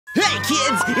Alright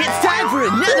kids, it's time for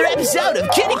another episode of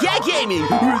KittyKatGaming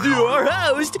with your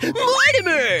host,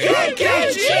 Mortimer!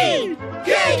 KitKatG!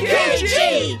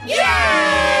 KitKatG!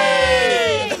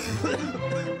 Yay!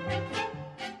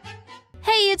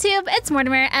 Hey YouTube, it's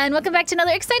Mortimer, and welcome back to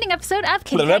another exciting episode of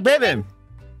KittyKatGaming.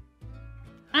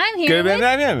 I'm here with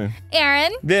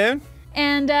Aaron,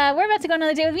 and we're about to go on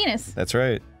another day with Venus. That's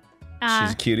right.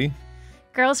 She's a cutie.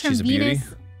 Girls from She's a Venus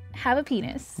beauty. have a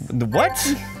penis. The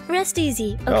what? Rest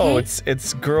easy, okay? Oh, it's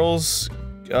girls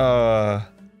go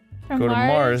to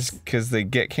Mars because they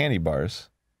get candy bars.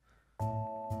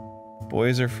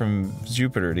 Boys are from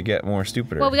Jupiter to get more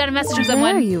stupider. Well, we got a message from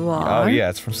someone. There you are. Oh yeah,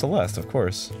 it's from Celeste, of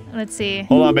course. Let's see.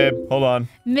 Hold on, babe. Hold on.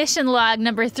 Mission log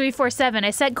number 347. I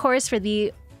set course for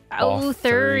the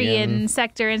Othurian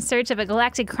sector in search of a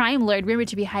galactic crime lord rumored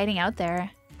to be hiding out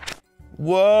there.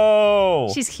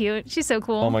 Whoa! She's cute. She's so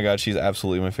cool. Oh my god, she's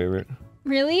absolutely my favorite.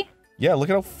 Really? Yeah, look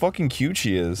at how fucking cute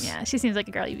she is. Yeah, she seems like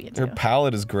a girl you'd be into. Her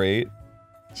palette is great.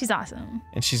 She's awesome.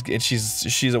 And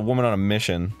she's a woman on a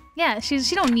mission. Yeah, she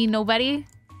don't need nobody.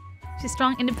 She's a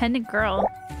strong, independent girl.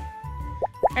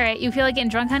 All right, you feel like getting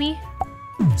drunk, honey?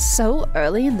 So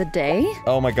early in the day?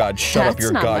 Oh my god, shut up, you're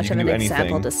a god, you can do anything.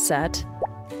 That's not much of an example to set.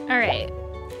 All right,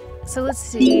 so let's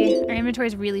see. Our inventory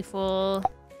is really full.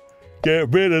 Get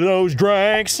rid of those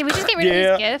drinks. Can we just get rid of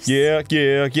these gifts? Yeah,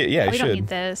 you We should. don't need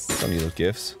this. Don't need those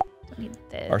gifts. Don't need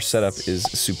this. Our setup is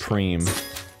supreme.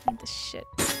 Need this shit.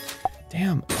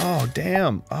 Damn. Oh,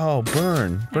 damn. Oh,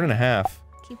 burn. Burn and a half.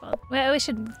 Keep all. Well, we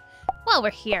should. Well, we're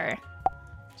here.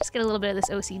 Just get a little bit of this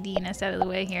OCD-ness out of the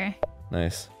way here.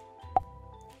 Nice.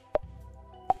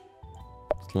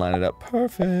 Just line it up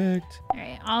perfect. All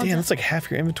right. Damn, that's like half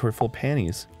your inventory full of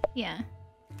panties. Yeah.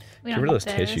 Get rid of those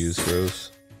tissues.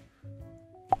 Gross.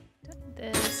 Don't need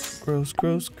this. Gross,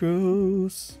 gross,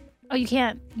 gross. Oh, you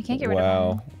can't. You can't get rid of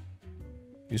them. Wow.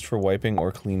 Used for wiping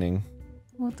or cleaning.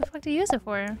 What the fuck do you use it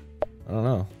for? I don't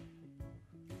know.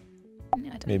 No,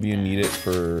 I don't Maybe you that. need it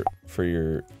for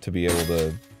your to be able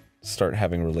to start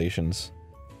having relations.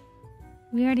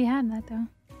 We already had that though.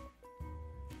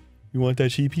 You want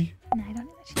that sheepy? No, I don't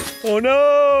need that shit. Oh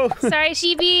no! Sorry,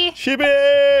 Sheepy.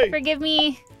 Sheepy! Forgive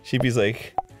me. Sheepy's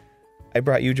like, I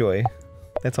brought you joy.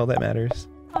 That's all that matters.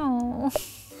 Oh,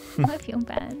 I feel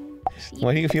bad.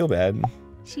 Why do you feel bad?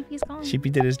 Sheepy's gone. Sheepy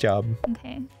did his job.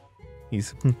 Okay.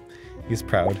 He's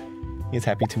proud. He's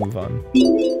happy to move on.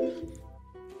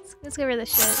 Let's get rid of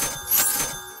this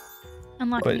shit.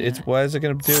 Unlock. But new, what is it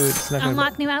gonna do? It's not gonna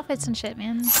unlock new outfits and shit,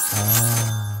 man.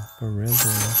 Ah, for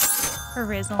Rizzle. For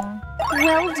Rizzle.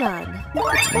 Well done.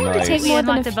 It's going Nice. to take We more than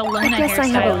unlocked a the Bologna I guess I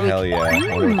have hairstyle. a week. Hell yeah!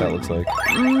 I wonder what that looks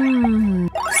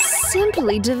like.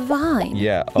 Simply divine.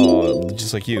 Yeah. Oh,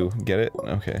 just like you. Get it?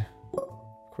 Okay.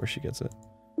 Of course she gets it.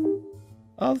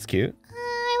 Oh, that's cute.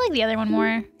 I like the other one more.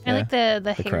 I Yeah, like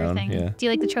the hair crown, thing. yeah. Do you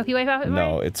like the trophy wife outfit more?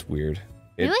 No, it's weird.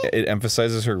 Really? It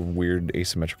emphasizes her weird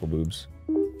asymmetrical boobs.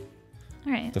 All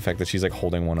right. The fact that she's like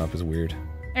holding one up is weird.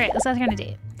 All right. Let's ask her on a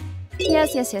date.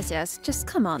 Yes. Just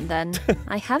come on then.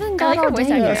 I haven't got like her all voice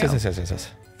day. actor.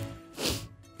 Yes.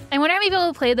 I wonder how many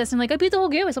people play this and like I beat the whole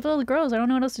game. I slept with all the girls. I don't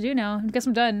know what else to do now. I guess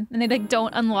I'm done. And they like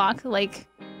don't unlock like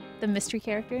the mystery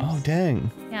characters. Oh dang.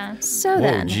 Yeah. So Whoa,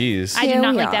 then, jeez. I do Here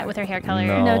not we like that are. with her hair color.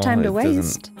 No. no time to it doesn't-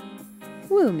 waste.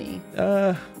 Woo me.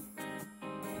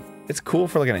 It's cool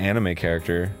for like an anime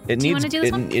character. It Do you needs wanna do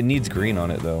this one? it needs green on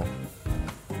it though.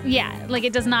 Yeah, like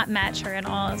it does not match her at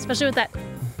all, especially with that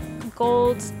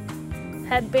gold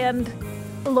headband,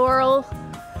 laurel.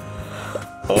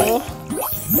 Oh.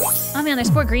 Oh man, there's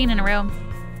 4 green in a row.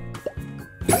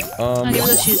 I'll give her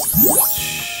those shoes.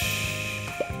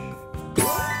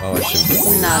 Oh, I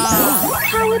should. Not bad.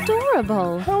 How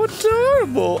adorable. How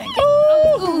adorable!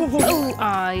 Oh, ooh.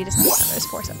 Aw, you just missed out. There's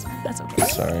 4 sets. That's okay.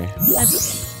 Sorry. That's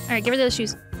okay. All right, give her those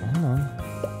shoes. Hold on.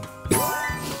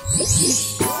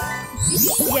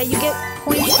 Yeah, you get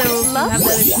points though if you have the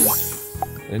other shoes.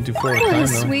 I didn't do 4 at a What time a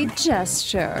though. sweet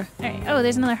gesture. All right. Oh,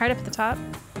 there's another heart up at the top.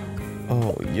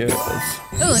 Oh yes.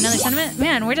 Oh, another sentiment.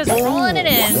 Man, we're just rolling it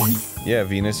in. Yeah,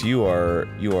 Venus, you are.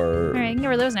 All right, you can get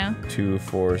rid of those now. 2,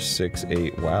 4, 6,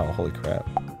 8. Wow, holy crap.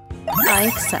 I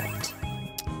accept.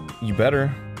 You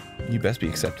better. You best be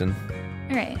accepting.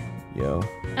 All right. Yo.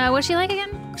 What's she like again?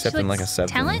 Accepting She like likes a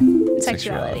septum. talent? And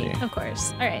sexuality. Sexuality. Of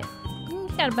course. All right. You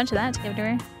got a bunch of that to give to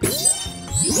her.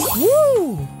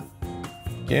 Woo!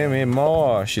 Give me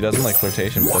more. She doesn't like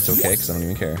flirtation, but that's okay because I don't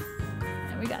even care.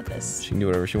 Yeah, we got this. She can do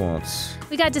whatever she wants.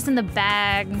 We got this in the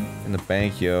bag. In the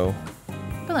bank, yo.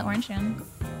 Put that orange down.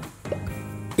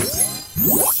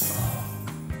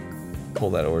 Pull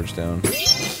that orange down.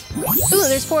 Ooh,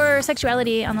 there's 4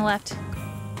 sexuality on the left.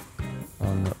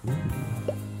 On the,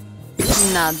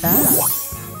 ooh. Not bad.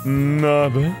 Get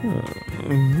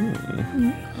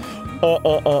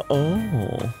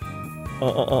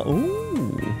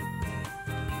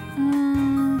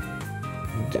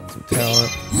some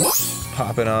talent.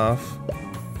 Popping off.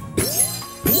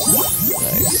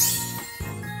 Nice.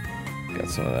 Got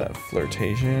some of that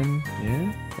flirtation.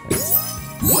 Yeah. Nice.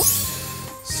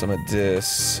 Some of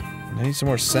this. I need some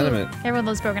more sentiment. Careful with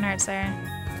those broken hearts there.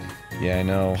 Yeah, I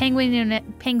know.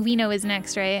 Penguino is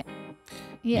next, right?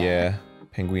 Yeah.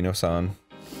 Penguino-san.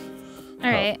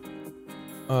 Alright.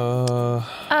 Oh,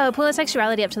 pull the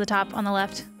sexuality up to the top on the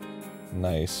left.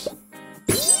 Nice.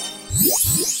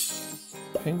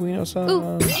 Penguino-san.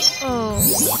 Ooh. Oh.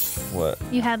 What?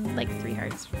 You had like 3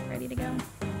 hearts ready to go.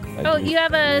 You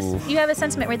have a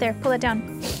sentiment right there. Pull it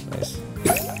down. Nice.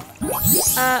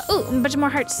 Ooh, a bunch of more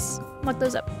hearts. Lock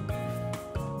those up.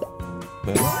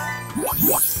 Boom.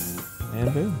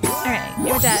 And boom. Alright,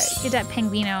 get that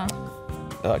penguino.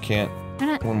 Oh, I can't. Why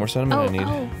not? One more sentiment I need.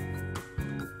 Oh.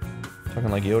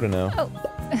 Talking like Yoda now. Oh.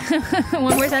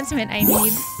 One more sentiment I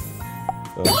need.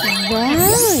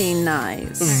 Very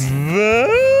nice. Very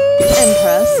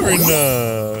Impressive. nice.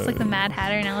 It's like the Mad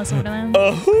Hatter in Alice in Wonderland.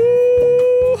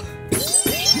 Ahoo!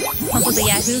 Pump with the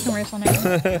Yahoo commercial now.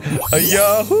 A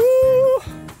Yahoo!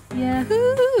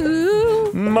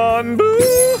 Yahoo! Manbu!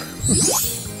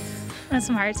 That's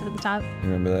some hearts at the top. You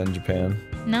remember that in Japan?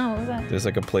 No, what was that? There's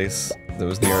like a place that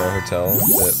was near a hotel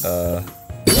that,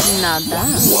 Not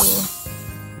that.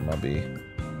 might be.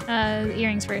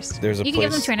 Earrings first. There's a You can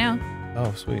give them place- to her now.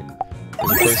 Oh, sweet.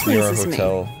 There's a place near our pleases me.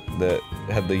 hotel that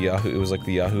had the Yahoo, it was like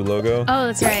the Yahoo logo. Oh,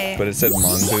 that's right. But it said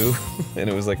Manbu, and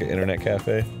it was like an internet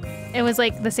cafe. It was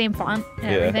like the same font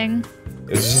and Yeah. everything.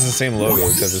 It was just the same logo,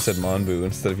 except it said Manbu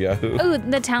instead of Yahoo. Oh,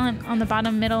 the talent on the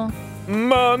bottom middle.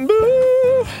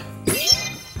 Manbu!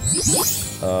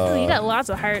 Oh, you got lots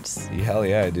of hearts. Hell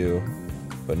yeah, I do.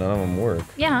 But none of them work.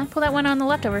 Yeah, pull that one on the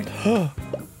left over.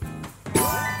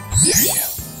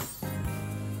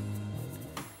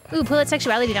 Ooh, pull that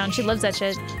sexuality down. She loves that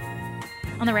shit.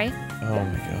 On the right. Oh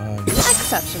my god.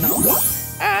 Exceptional.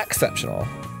 Exceptional.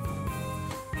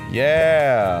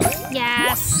 Yeah!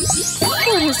 Yes!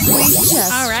 What a sweet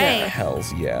gesture. All right.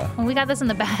 Hells yeah. Well, we got this in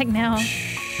the bag now.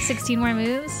 16 more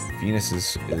moves. Venus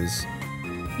is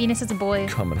Venus is a boy.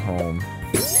 coming home.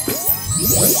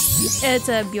 It's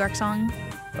a Bjork song.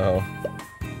 Oh.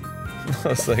 I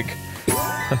was like,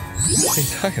 what are you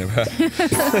talking about?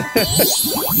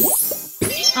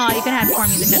 Oh, you could have had 4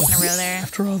 music notes in a row there.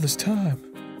 After all this time.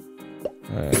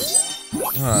 Alright.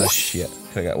 Oh shit.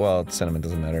 I got, well, sentiment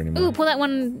doesn't matter anymore. Ooh, pull that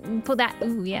one. Pull that.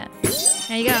 Ooh, yeah.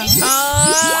 There you go.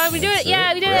 Oh, we do it.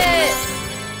 Yeah, we did it.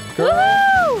 Girl,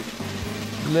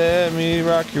 Woohoo! let me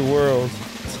rock your world.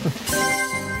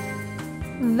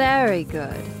 Very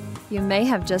good. You may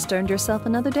have just earned yourself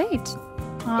another date.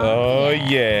 Oh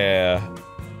yeah.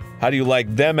 How do you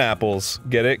like them apples?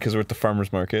 Get it? Because we're at the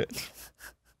farmer's market.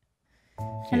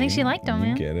 I think she liked them, You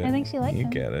man. get it. I think she liked You them.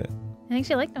 get it. I think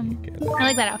she liked them. Get it. I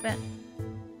like that outfit.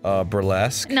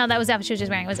 Burlesque? No, that was the outfit she was just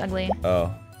wearing. It was ugly.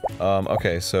 Oh.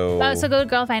 Okay, so... Oh, so go to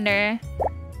girl finder.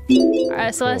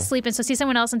 Celeste's sleeping, so see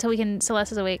someone else until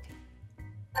Celeste is awake.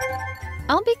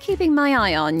 I'll be keeping my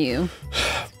eye on you.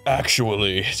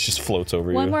 Actually, it just floats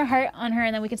over One you. more heart on her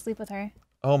and then we can sleep with her.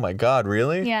 Oh my god,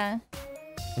 really? Yeah.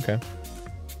 Okay.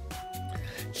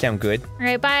 Sound good. All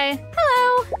right, bye.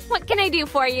 Hello. What can I do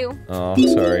for you? Oh,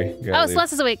 sorry. Oh,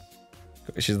 Celeste is awake.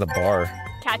 She's the bar.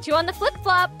 Catch you on the flip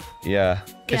flop. Yeah.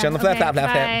 Catch Yeah, you on the flap, okay, flap,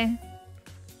 flap, flap. bye.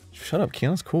 Shut up,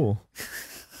 Kiana's cool.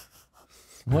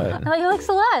 What? Oh, you like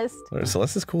Celeste.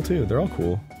 Celeste is cool too. They're all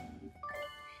cool.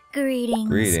 Greetings.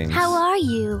 Greetings. How are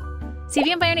you? See if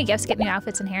you can buy any gifts, get new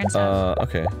outfits in here and stuff.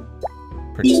 Okay.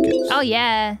 Purchase gifts. Oh,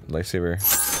 yeah. Lifesaver.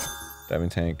 Diving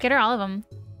tank. Get her all of them.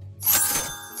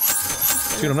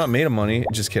 Dude, I'm not made of money.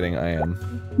 Just kidding, I am.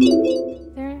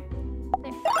 There.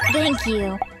 Thank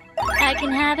you. I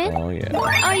can have it? Oh yeah.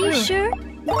 Are you sure?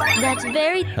 That's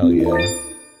very... Hell yeah.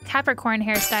 Capricorn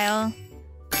hairstyle.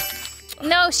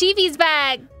 No, Sheepy's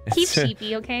back. Keep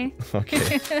Sheepy, okay?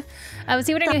 Okay. Let's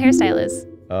see what her new hairstyle is.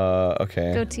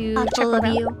 Okay. Go to I'll check follow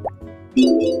profile.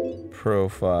 you.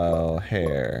 Profile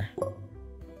hair.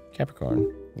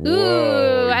 Capricorn.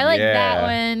 Ooh, I like yeah. that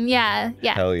one. Yeah,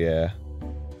 yeah. Hell yeah.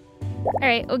 All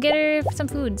right, we'll get her some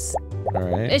foods. All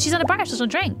right. She's on a bar, so she'll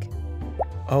drink.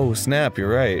 Oh snap! You're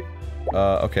right.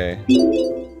 Okay.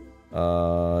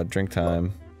 Drink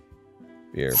time.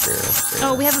 Beer.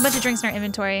 Oh, we have a bunch of drinks in our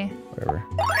inventory. Whatever.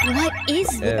 What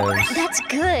is Yes. That's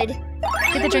good.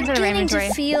 Get the drinks out of our I'm beginning inventory.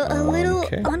 to feel a little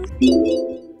Okay.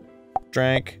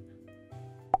 Drank.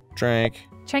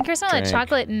 Drink her some of that Drink.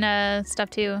 chocolate and stuff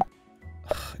too.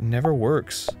 It never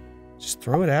works. Just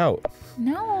throw it out.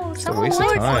 No, It's a waste of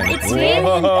someone time. It's Whoa. really.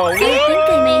 I think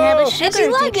I may have a sugar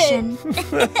like addiction.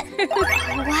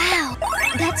 Wow,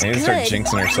 that's We need good. to start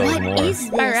jinxing ourselves What more. is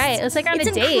this? All right, let's take her on a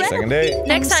It's date. incredible. Second date.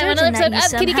 Next time, I'm another certain episode that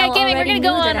of you Kitty Cat somehow Gaming, we're already gonna go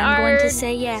knew on that I'm going our to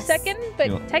say yes. second, but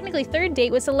Yep. technically third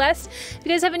date with Celeste. If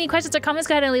you guys have any questions or comments,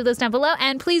 go ahead and leave those down below.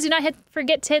 And please do not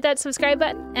forget to hit that subscribe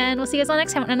button. And we'll see you guys all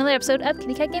next time on another episode of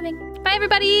Kitty Cat Gaming. Bye,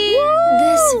 everybody.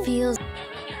 This feels.